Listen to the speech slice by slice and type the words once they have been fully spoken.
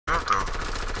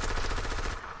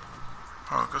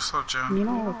Oh, good stuff, Jen. You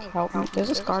know, help me. There's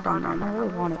a scar down there, and I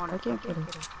really want it. I can't get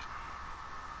it.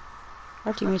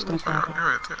 Our teammate's gonna grab it. You're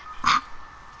right there.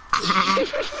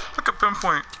 Look at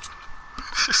pinpoint.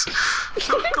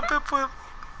 Look at pinpoint.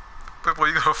 Pinpoint,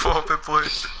 you gotta fall,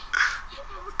 pinpoint.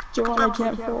 Joel, I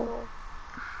can't fall.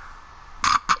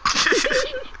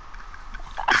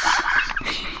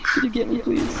 Can you get me,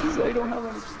 please? I don't have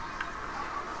any.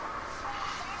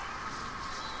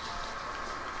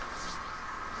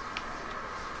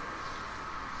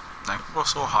 Like, people are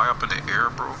so high up in the air,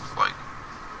 bro. Like,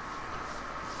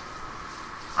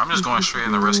 I'm just going straight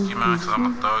in the rescue, man, because I'm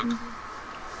a thug.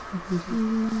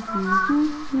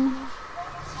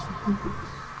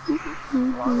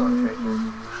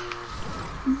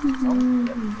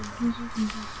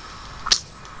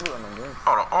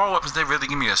 Oh, the all weapons, they really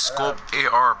give me a scope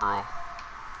AR, bro.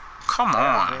 Come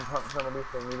on.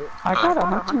 I got a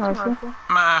hunting rifle.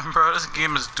 Man, bro, this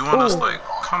game is doing us like,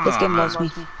 come this on, game man. loves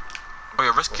me. Oh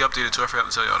yeah, Risky updated too, I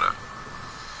forgot to tell y'all that.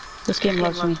 This game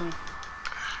loves me.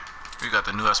 You got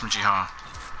the new SMG, huh?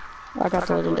 I got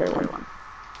the legendary one.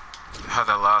 Had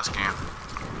that last game.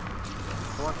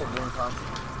 You want the green pump?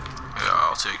 Yeah,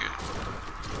 I'll take it.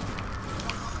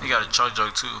 You got a chug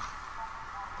jug too.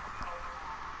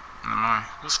 Never mind.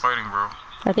 Who's fighting, bro?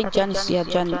 I think Jen's, yeah,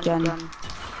 Jen's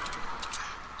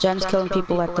killing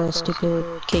people at the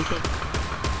stupid cake.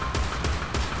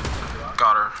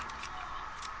 Got her.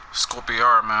 Scope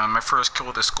AR, man. My first kill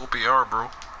with the Scope AR, bro.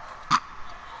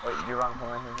 Wait, you're wrong.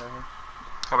 Hold on.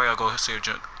 How about I go save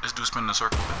Jen? This dude spin in the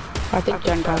circle. I think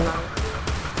Jen got it.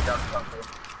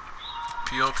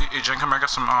 POP. Hey, Jen, come here. I got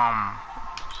some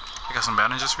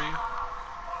bandages for you.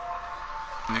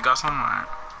 You got some? Alright.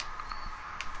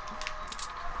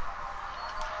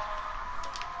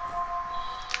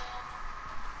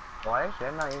 Why is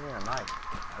Jen not using a knife?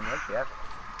 I mean, yes.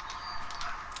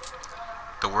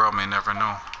 The world may never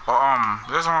know. Oh,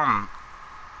 there's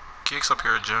cakes up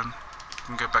here, Jen. You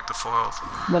can get back to full health.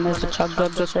 When there's the chug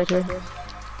jug just right here.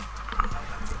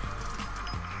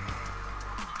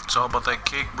 It's all about that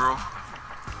cake, bro.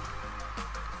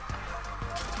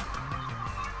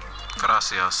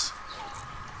 Gracias.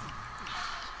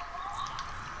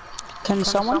 Can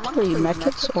someone carry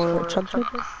medkits or chug jug?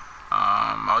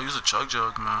 I'll use a chug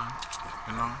jug, man.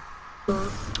 You know?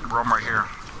 Bro, I'm right here.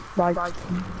 Right.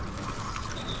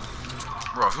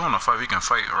 Bro, if you wanna fight, we can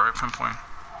fight, alright, pinpoint?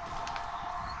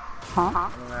 Huh?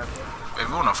 If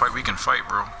we wanna fight, we can fight,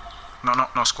 bro.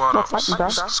 No, squad up.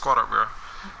 Squad up, bro.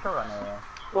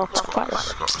 Squad up.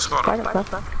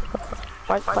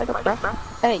 Fight up, bro.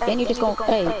 Hey, then you just go,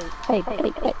 hey.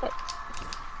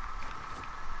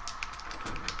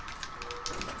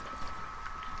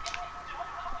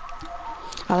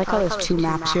 I like how there's two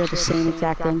maps here, the same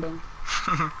exact thing.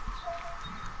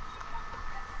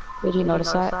 Did you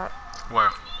notice that?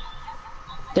 Where?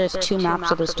 There's two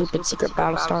maps of the stupid secret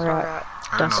battle star at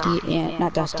Dusty and,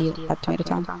 not Dusty, at Tomato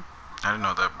Town. I didn't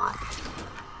know that, bro.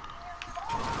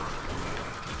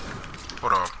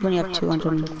 What up? When you have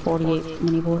 248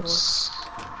 mini bullets.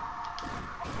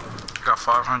 I got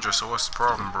 500, so what's the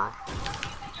problem, bro?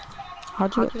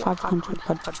 How'd you get 500,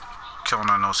 bud? Killing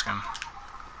that no skin.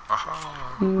 Aha.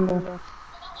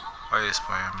 I is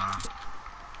playing, man.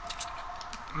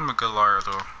 I'm a good liar,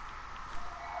 though.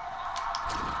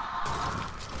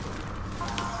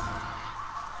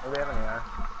 What do we have in here?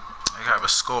 I have a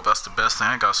scope, that's the best thing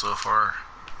I got so far.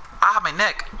 Ah, my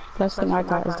neck! Best thing I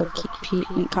got is the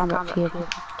combat PMP.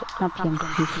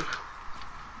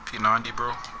 P90,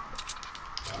 bro.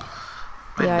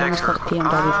 My Yeah, I neck almost hurt. called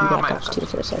PMW from Black Ops 2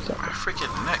 for a second. My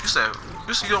freaking neck.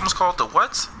 You almost called the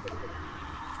what?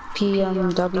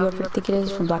 PMW, I think it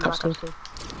is, from Black Ops 2.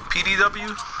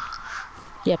 PDW?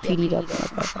 Yeah,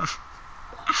 PDW.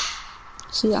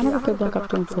 See, I never played Black Ops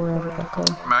 2 in forever, okay?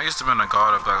 Man, I used to be in a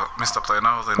god of Black Ops. I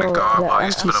was in a god, but I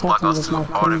used to be in a Black Ops 2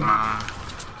 audit, man. I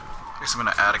used to be in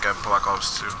an attic at Black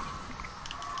Ops 2.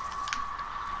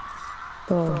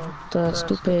 Bro, the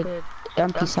stupid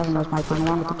MP7 was my thing,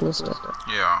 along with the blister.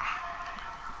 Yeah.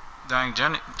 Dang,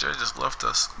 Jenny just left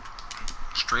us.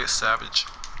 Straight savage.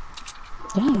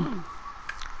 Damn.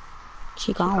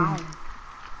 She gone.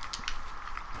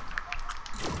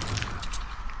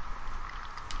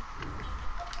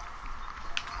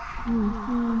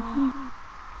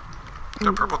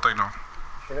 The purple thing, though.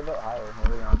 Should have built higher. What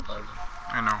are we on target?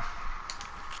 I know.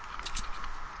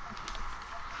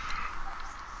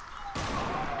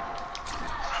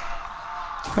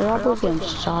 Are y'all both getting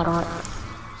shot at?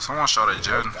 Someone shot at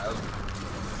Jen.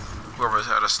 Whoever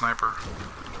had a sniper.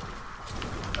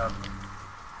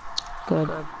 Good.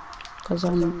 Cause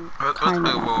I'm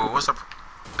kinda... What's up?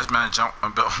 This man jumped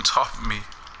on top of me.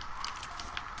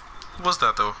 Who was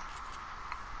that though?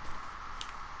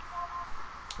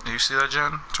 Do you see that,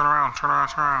 Jen? Turn around, turn around,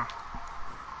 turn around.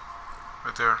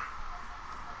 Right there.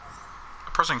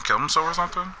 The person killed himself or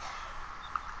something?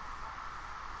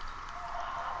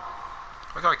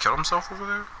 That guy killed himself over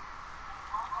there?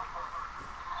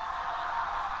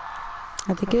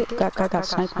 I think that guy got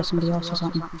sniped by somebody else or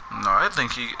something. No, I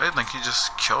think he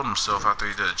just killed himself after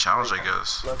he did a challenge, I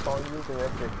guess. Let's all use the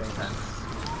rest of this thing.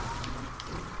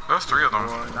 There's 3 of them.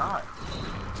 Or not.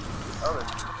 Oh,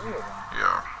 there's 3 of them.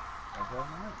 Yeah. Okay,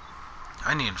 nice.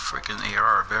 I need freaking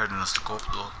AR better than the scope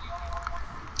though.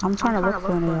 I'm trying to look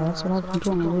for an AR. That's what I've been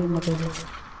doing looting my baby.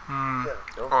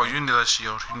 Oh, you need that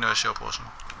shield. You need that shield potion.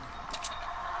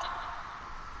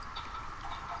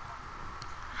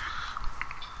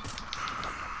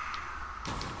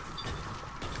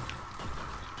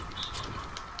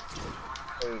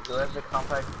 Hey, who has the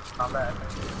combat?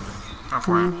 I'm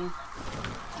fine.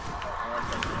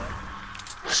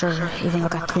 Sure, even though I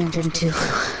got 302.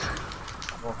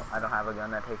 Well, I don't have a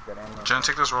gun that takes that ammo. Jen,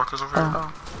 take those rockets over here.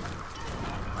 Oh.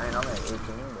 I mean, I'm at 18,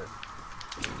 but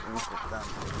at least it's done.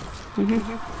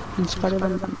 In spite of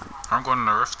them. I'm going in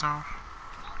the rift now.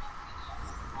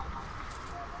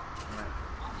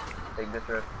 Take this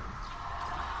rift.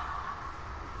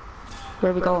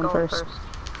 Where are we going first?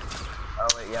 Oh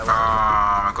wait,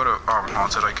 yeah. Go to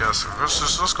haunted, I guess.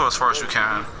 Let's go as far as we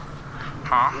can.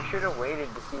 Huh? We should have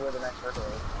waited to see where the next circle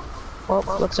is. Well,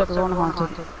 looks like we're going haunted.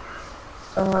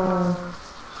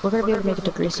 We're gonna be able to make it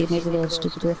to Greasy. Maybe the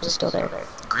stupid rift is still there.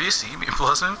 Greasy? You mean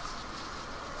Pleasant?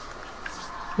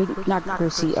 Not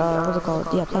Greasy, what's it called?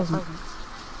 Yeah, Pleasant.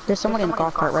 There's someone in the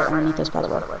golf cart right underneath us, by the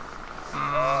way.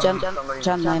 John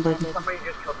landed. Somebody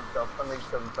just killed himself. Somebody just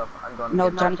killed himself. I'm going. No,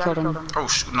 John killed him. Oh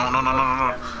shoot! No!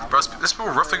 Bro, this people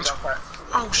roughing.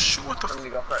 Oh shoot! What the?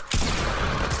 Somebody go for it.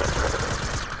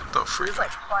 The freak? There's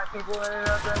like 5 people in it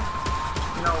out there.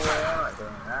 No way, I'm not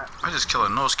doing that. I just killed a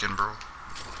no skin, bro.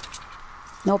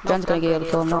 Nope, John's gonna get able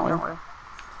to kill him, don't worry.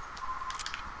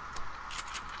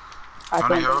 I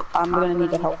think I'm gonna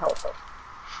need the help.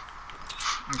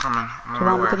 I'm coming. I'm Come on on,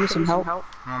 my we way. could use some help.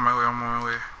 I'm on my way. I'm on my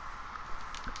way.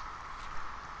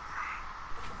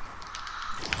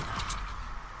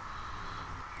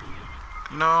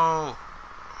 No.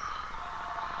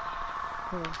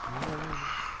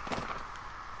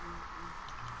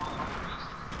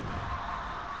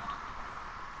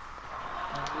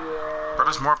 Bro,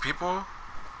 there's more people?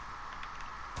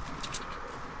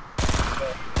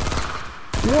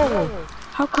 Whoa!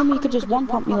 How come you could just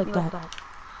one-pump me like that?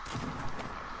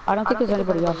 I don't think there's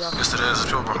anybody else. Yes, it is. There's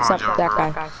people behind Except y'all, that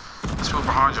bro. guy. There's people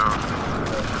behind y'all.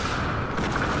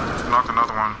 Knock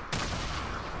another one.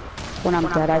 When I'm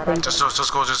dead, I think. Just go.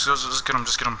 Just get him.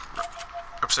 Just get him.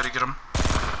 Up city, get him.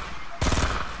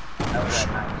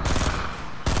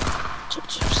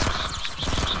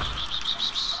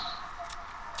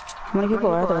 How many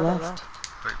people are there left?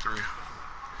 Like 3.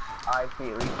 I see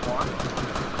at least 1.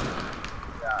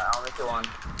 Yeah, I only see 1.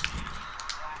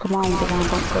 Come on, Devon,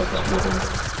 don't play this movie.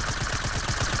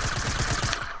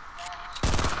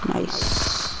 Nice.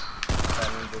 That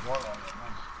means there's more on it.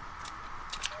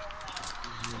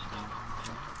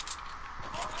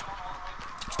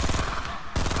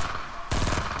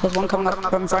 There's one coming up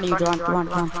from in front of you, Devon.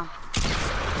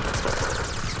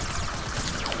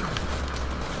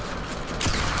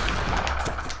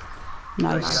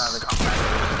 Nice.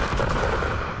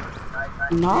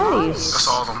 Nice. That's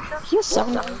all of them. He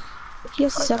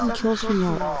has 7 kills from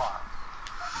you.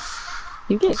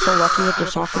 You get so lucky with your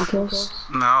shotgun kills.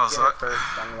 No, it's like...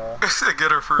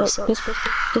 Get her first.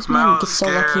 This man gets so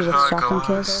lucky with shotgun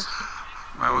kills.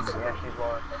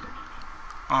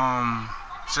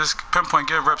 Just pinpoint,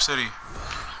 get Rep City.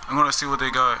 I'm gonna see what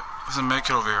they got. There's a med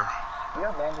kit over here. You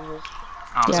have bandages?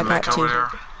 There's a med kit over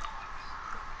there.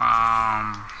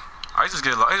 I just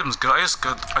get items good. I just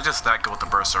that good with the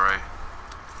burst, alright?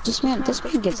 This man gets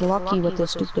lucky with the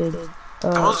stupid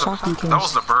shotgun kills. That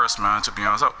was the burst, man. To be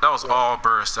honest, that was all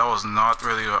burst. That was not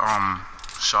really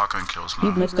shotgun kills,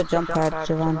 man. You missed the jump pad,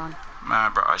 Javon.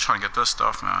 Man, bro, I trying to get this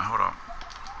stuff, man. Hold up.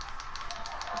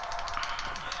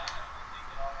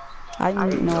 I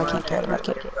know I can't carry that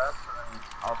kit.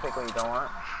 I'll take what you don't want.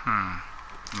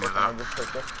 Need that. I just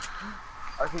took this.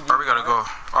 Alright, we gotta go.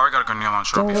 Alright, we gotta go near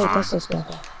launcher. Don't Okay, wait, fine. that's this guy.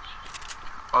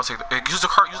 I'll take the. Hey, use the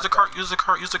cart.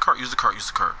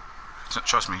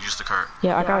 Trust me, use the cart.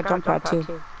 Yeah, I got a jump pad too.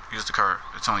 Use the cart.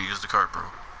 It's only use the cart, bro.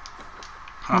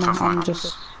 Come on, I'm pinpoint.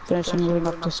 just finishing moving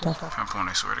up this stuff. Pinpoint,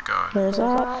 I swear to God. Where's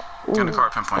that? Get in the car,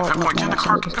 pinpoint. Oh, Pinpoint, no, get in the no,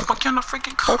 car. no, Pinpoint, get in the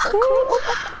freaking car. Okay.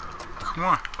 Come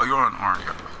on. Oh, you're on orange.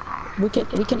 We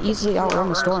can easily outrun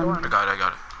the storm. I got it.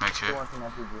 Make it.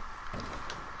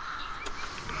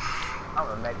 I'm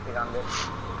a medic on this.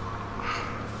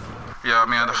 Yeah, I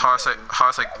mean, the highest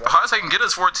I can get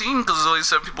is 14 because there's only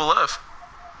 7 people left.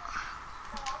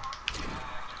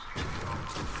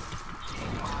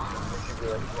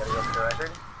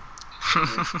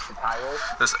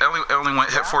 This only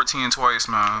went hit 14 twice,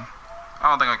 man. I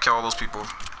don't think I kill all those people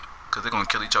because they're gonna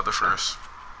kill each other first.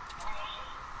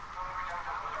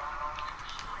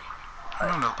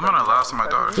 I'm gonna last my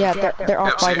daughter. Yeah, they're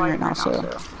all fighting right now, so.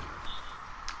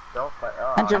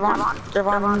 And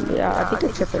Javon, yeah, I think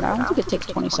it's tripping. I don't think it takes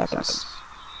 20 seconds.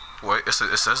 Wait, it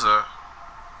says that.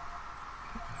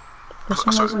 For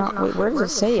some reason, wait, where does it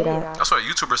say it at? That's what a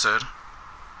YouTuber said.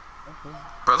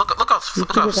 Bro, look how slow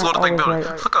the thing building.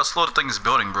 Right. Look how slow the thing is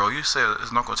building, bro. You say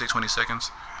it's not gonna take 20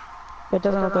 seconds. It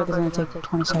doesn't look like it's gonna take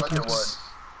 20 seconds.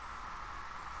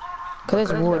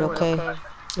 Cause it's wood, okay.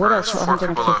 Wood at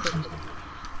 150.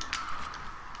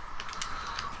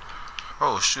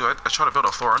 Oh shoot, I tried to build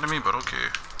a floor under me, but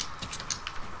okay.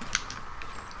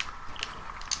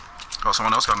 Oh,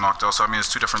 someone else got knocked out, so I mean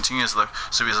it's 2 different teams left.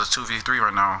 So it's a 2v3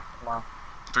 right now.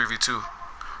 3v2.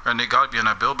 And they gotta be in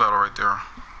that build battle right there.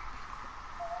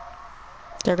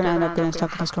 They're gonna end up getting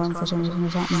stuck in the storm for some reason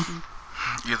or something.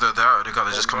 Either that or they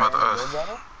gotta just come out to us.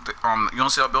 You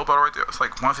don't see that build battle right there? It's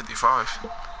like 155.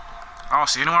 I don't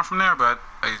see anyone from there, but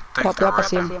I think they're right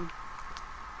there.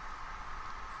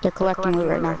 They're collecting loot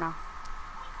right now.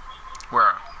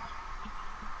 Where?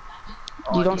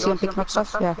 You don't see them picking up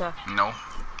stuff? Yeah. No.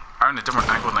 I'm in a different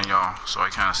angle than y'all, so I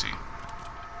can't see.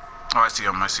 Oh, I see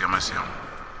him.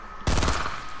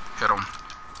 Hit him.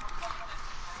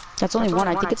 That's only one.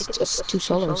 I think it's just 2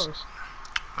 solos.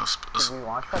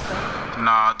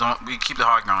 Nah, don't. We keep the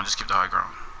high ground. Just keep the high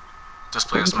ground. Just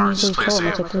play it smart. Just play it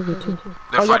safe.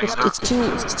 Oh yeah,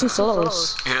 it's 2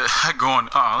 solos. Yeah, going.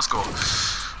 Let's go.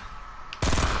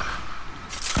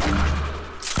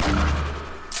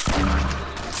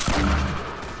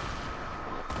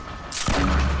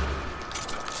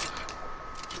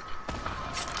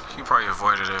 He probably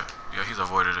avoided it. Yeah, he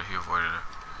avoided it.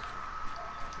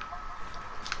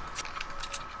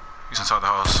 He's inside the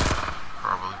house,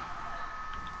 probably.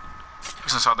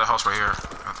 He's inside the house right here,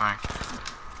 I think.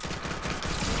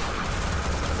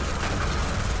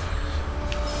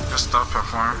 Just stop him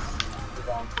for him.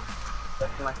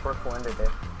 That's my first win today.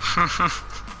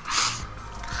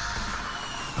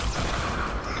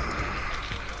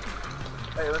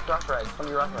 Hey, let's rock ride.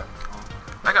 Somebody rock ride.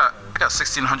 I got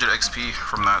 1600 XP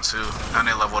from that too, and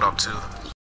they leveled up too.